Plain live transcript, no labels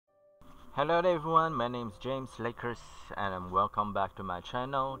Hello everyone, my name is James Lakers and welcome back to my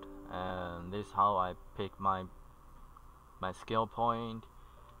channel. And this is how I pick my skill point,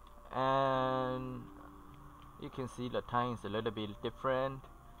 and you can see the time is a little bit different,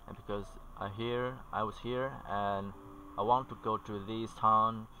 and because I was here and I want to go to this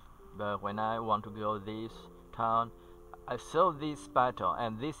town, but when I want to go this town I saw this battle,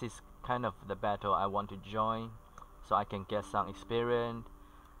 and this is kind of the battle I want to join so I can get some experience.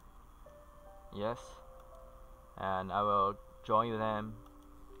 Yes, and I will join them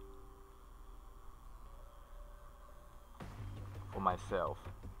for myself.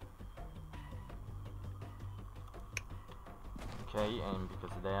 Okay, and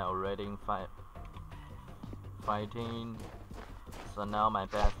because they are already fighting, so now my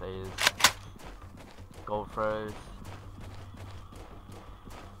best is go first,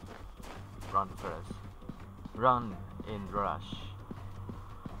 run first, run in rush.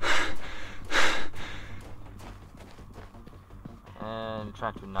 And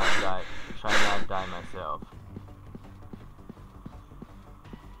try not die myself.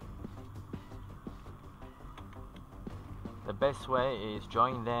 The best way is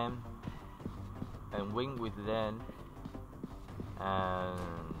join them and win with them. And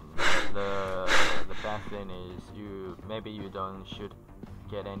the bad thing is maybe you don't should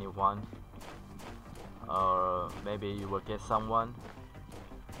get anyone, or maybe you will get someone,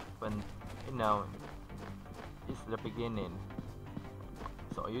 but it's the beginning.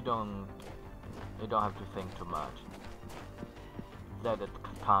 So you don't have to think too much. Let the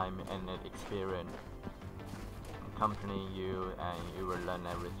time and the experience accompany you, and you will learn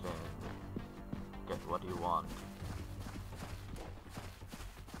everything. Get what you want.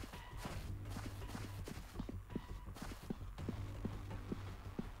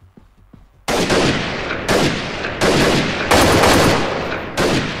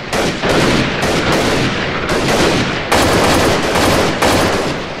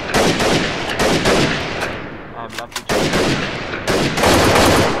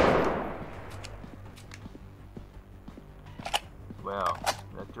 Well,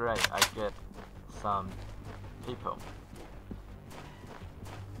 that's right, I get some people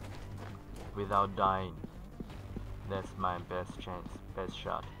without dying. That's my best chance, best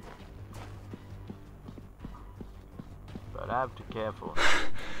shot. But I have to be careful.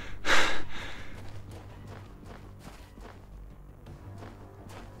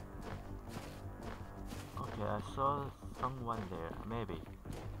 Okay, I saw someone there, maybe.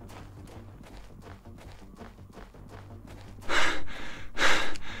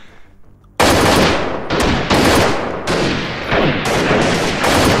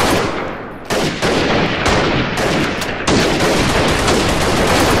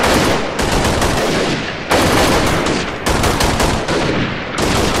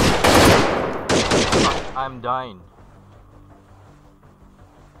 I'm dying.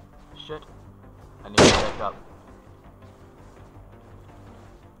 Shit. I need to back up.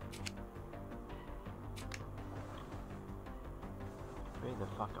 Where the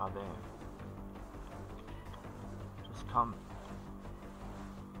fuck are they? Just come.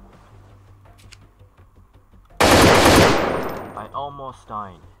 I almost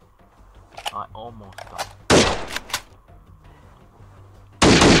died.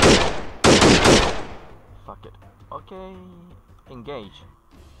 Fuck it. Okay. Engage.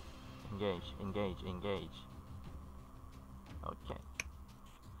 Okay.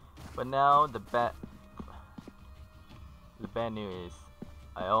 But now the bad news is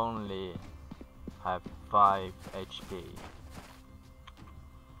I only have 5 HP.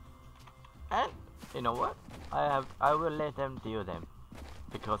 And you know what? I will let them deal them,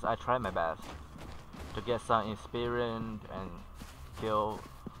 because I try my best to get some experience and kill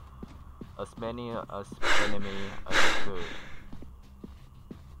as many enemy as I could.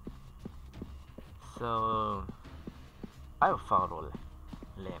 So I will follow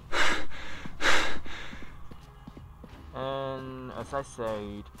them. And as I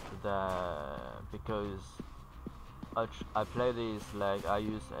said, because I play this, like I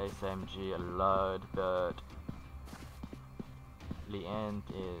use SMG a lot, but the end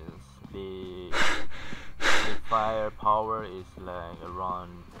is the firepower is like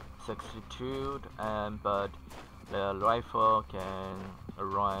around 62, but the rifle can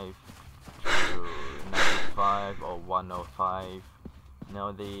arrive to 95 or 105.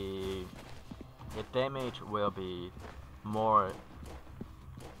 Now the damage will be more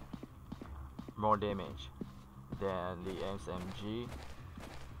damage than the SMG.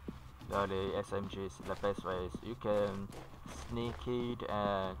 The SMG is the best way. Is you can sneak it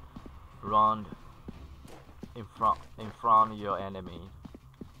and run in front of your enemy,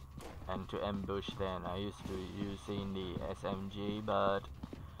 and to ambush them. I used to using the SMG, but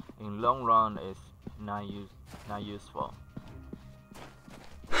in long run it's not useful.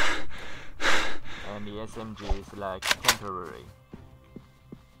 And the SMG is like temporary.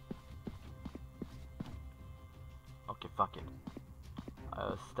 Okay, fuck it.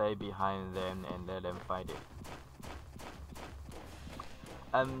 I'll stay behind them and let them fight it.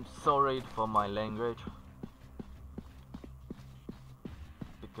 I'm sorry for my language,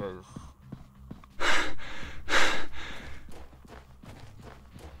 because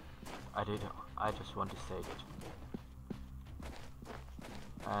I just want to say it.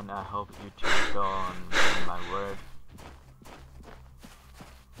 And I hope you two don't mind my word.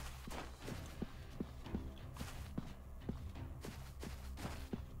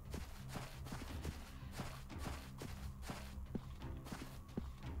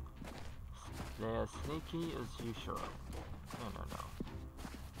 They're sneaky as usual. No.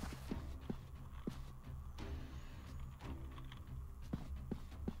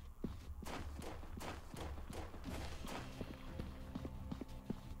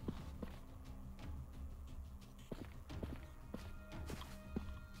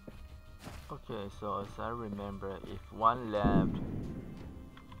 Okay, so as I remember, if one left,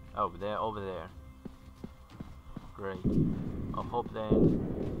 oh, they're over there. Great. I hope then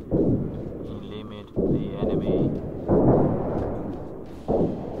limit the enemy.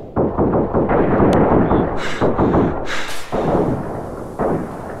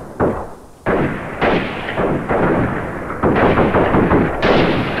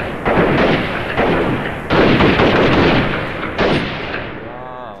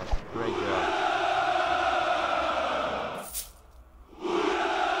 Yes, great job.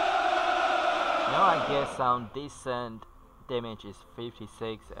 Now I get some decent damage is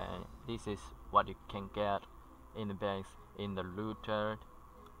 56, and this is what you can get in the base in the looter.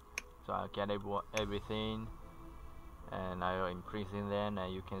 So I get everything, and I am increasing them,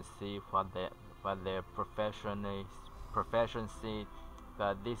 and you can see what their profession is, proficiency.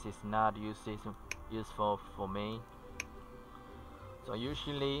 But this is not useful for me. So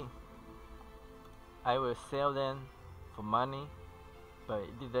usually I will sell them for money, but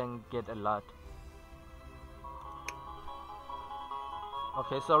it didn't get a lot.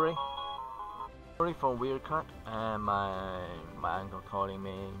 Okay, sorry for weird cut, and my uncle calling me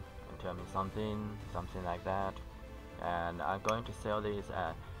and tell me something like that, and I'm going to sell this.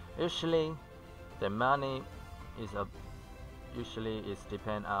 Usually the money is usually it's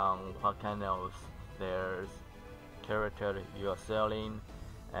depend on what kind of their character you are selling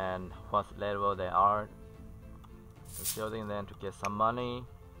and what level they are. So selling them to get some money,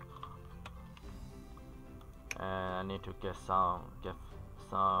 and I need to get some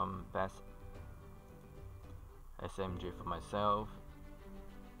best SMG for myself.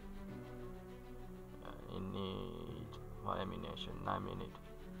 I need what ammunition? 9 minutes.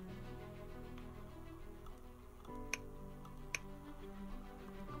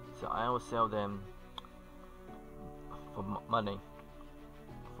 So I will sell them for money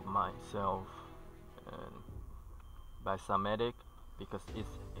for myself and buy some medic, because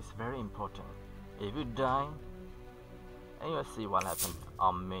it's very important. If you die, and you'll see what happened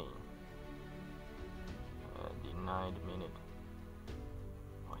on me. The 9 minute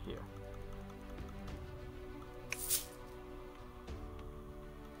or here.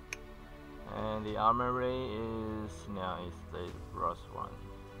 And the armory is now is the gross one.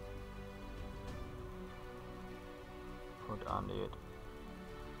 Put on it.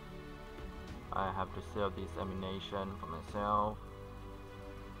 I have to sell this ammunition for myself.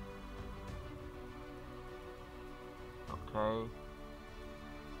 Okay.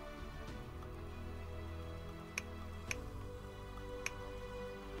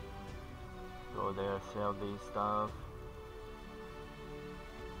 Go there, sell this stuff.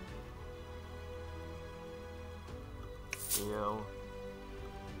 Deal.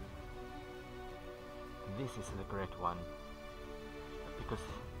 This is the great one, because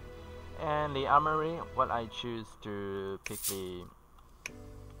and the armory, what I choose to pick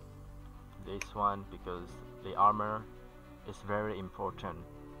this one because the armor is very important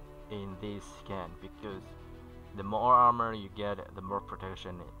in this scan, because the more armor you get, the more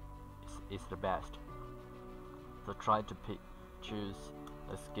protection is the best. So try to choose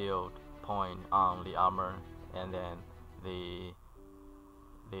a skill point on the armor, and then the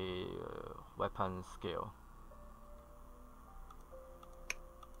weapon skill.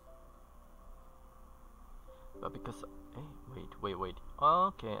 But because wait,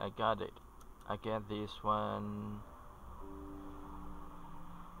 okay, I got it. I get this one,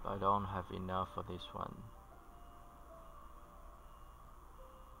 but I don't have enough for this one.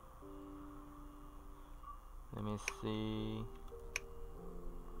 me see.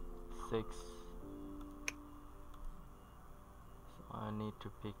 6. So I need to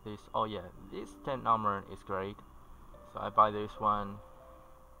pick this. Oh yeah, this 10 armor is great. So I buy this one.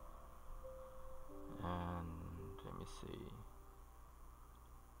 And let me see.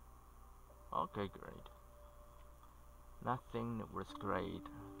 Okay, great. Nothing was great,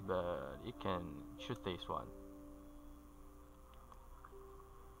 but you can shoot this one.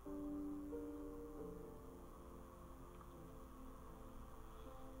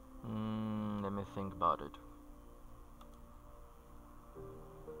 Let me think about it.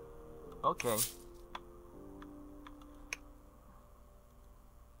 Okay.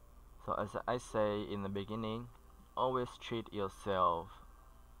 So as I say in the beginning, always treat yourself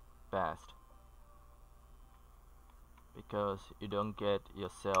best, because you don't get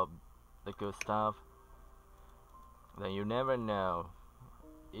yourself the good stuff, then you never know.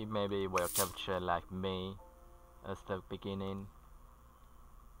 It maybe will capture like me at the beginning,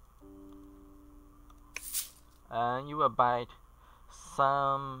 and you will bite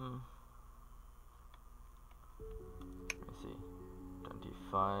some. Let me see,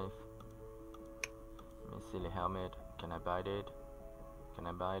 25. Let me see the helmet. Can I bite it? Can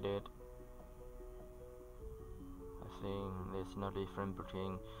I bite it? I think there's no difference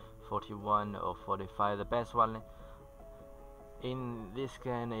between 41 or 45. The best one in this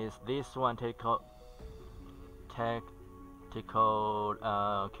game is this one, tactical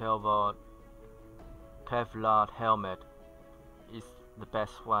Kevlar helmet is the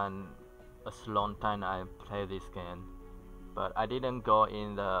best one. As long time I play this game, but I didn't go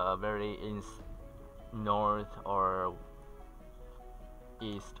in the very north or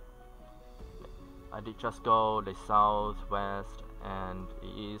east. I did just go the south, west, and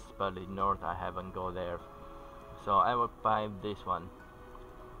east, but the north I haven't go there. So I will buy this one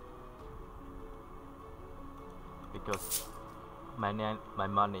because my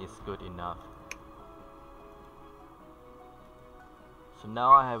money is good enough. So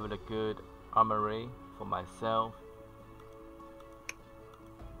now I have a good armory for myself,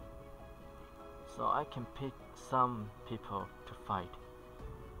 so I can pick some people to fight.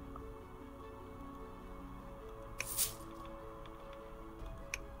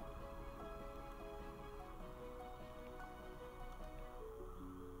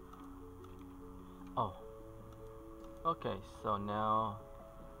 Oh, okay, so now,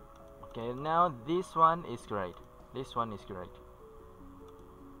 now this one is great. This one is great.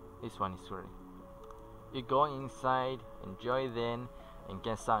 This one is great. You go inside, enjoy them, and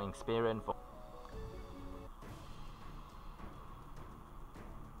get some experience for.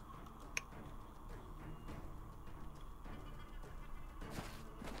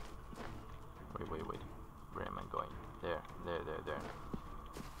 Wait. Where am I going? There.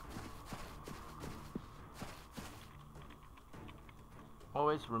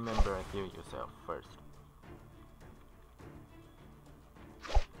 Always remember to heal yourself first.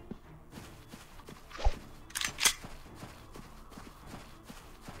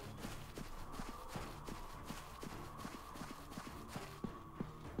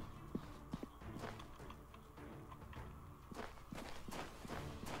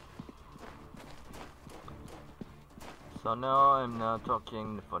 So now I'm not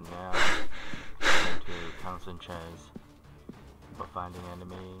talking for now. I need to concentrate for finding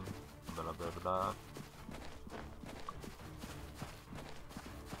enemy. Blah blah blah.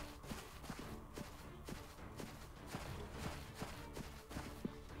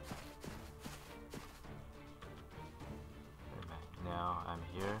 Now I'm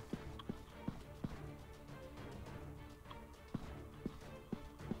here.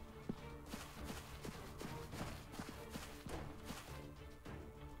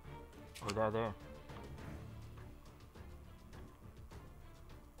 Oh, they're there.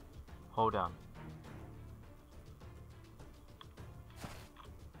 Hold on.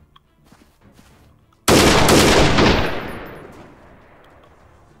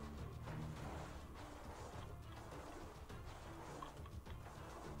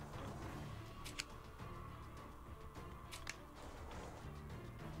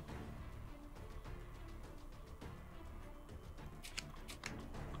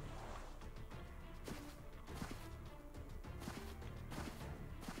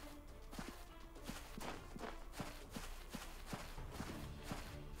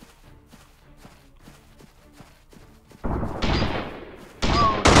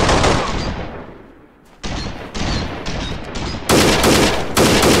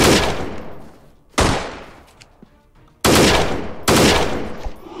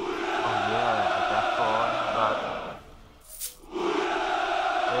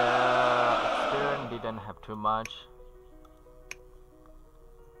 didn't have too much.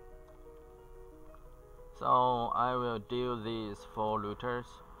 So I will deal these 4 looters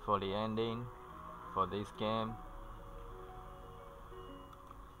for the ending for this game.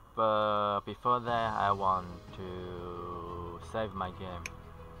 But before that, I want to save my game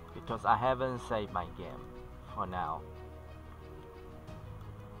because I haven't saved my game for now.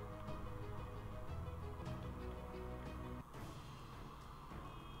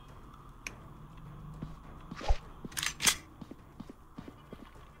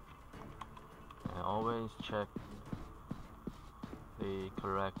 And always check the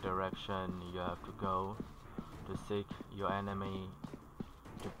correct direction you have to go to seek your enemy,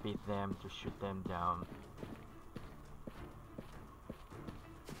 to beat them, to shoot them down.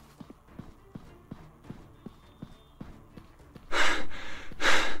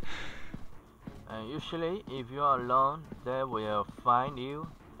 And usually if you are alone, they will find you,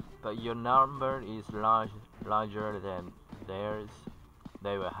 but your number is larger than theirs.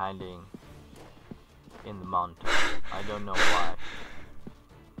 They were hiding in the mountain. I don't know why.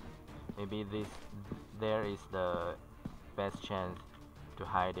 Maybe there is the best chance to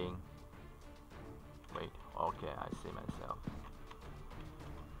hiding. Wait, okay, I see myself.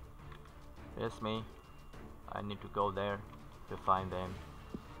 Here's me. I need to go there to find them.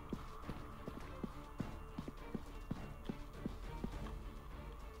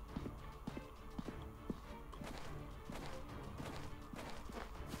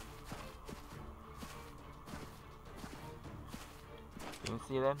 Can you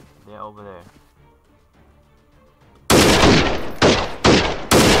see them? They're over there.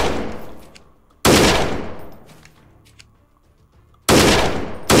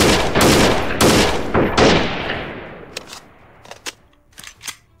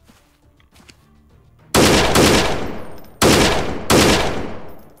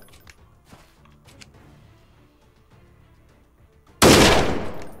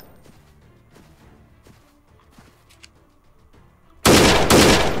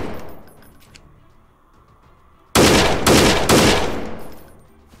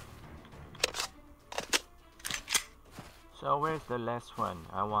 So where's the last one?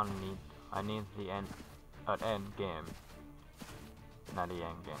 I need the end game. Not the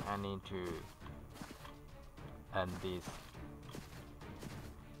end game. I need to end this.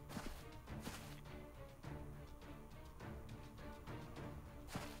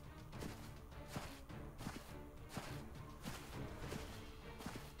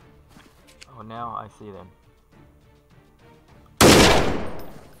 Oh, now I see them.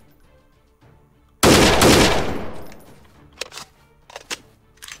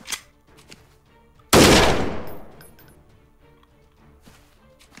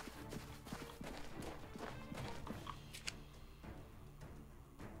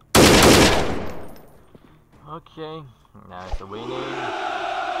 Okay, now it's a winning.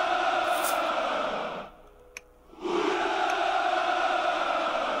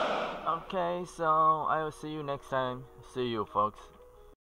 Okay, so I will see you next time. See you, folks.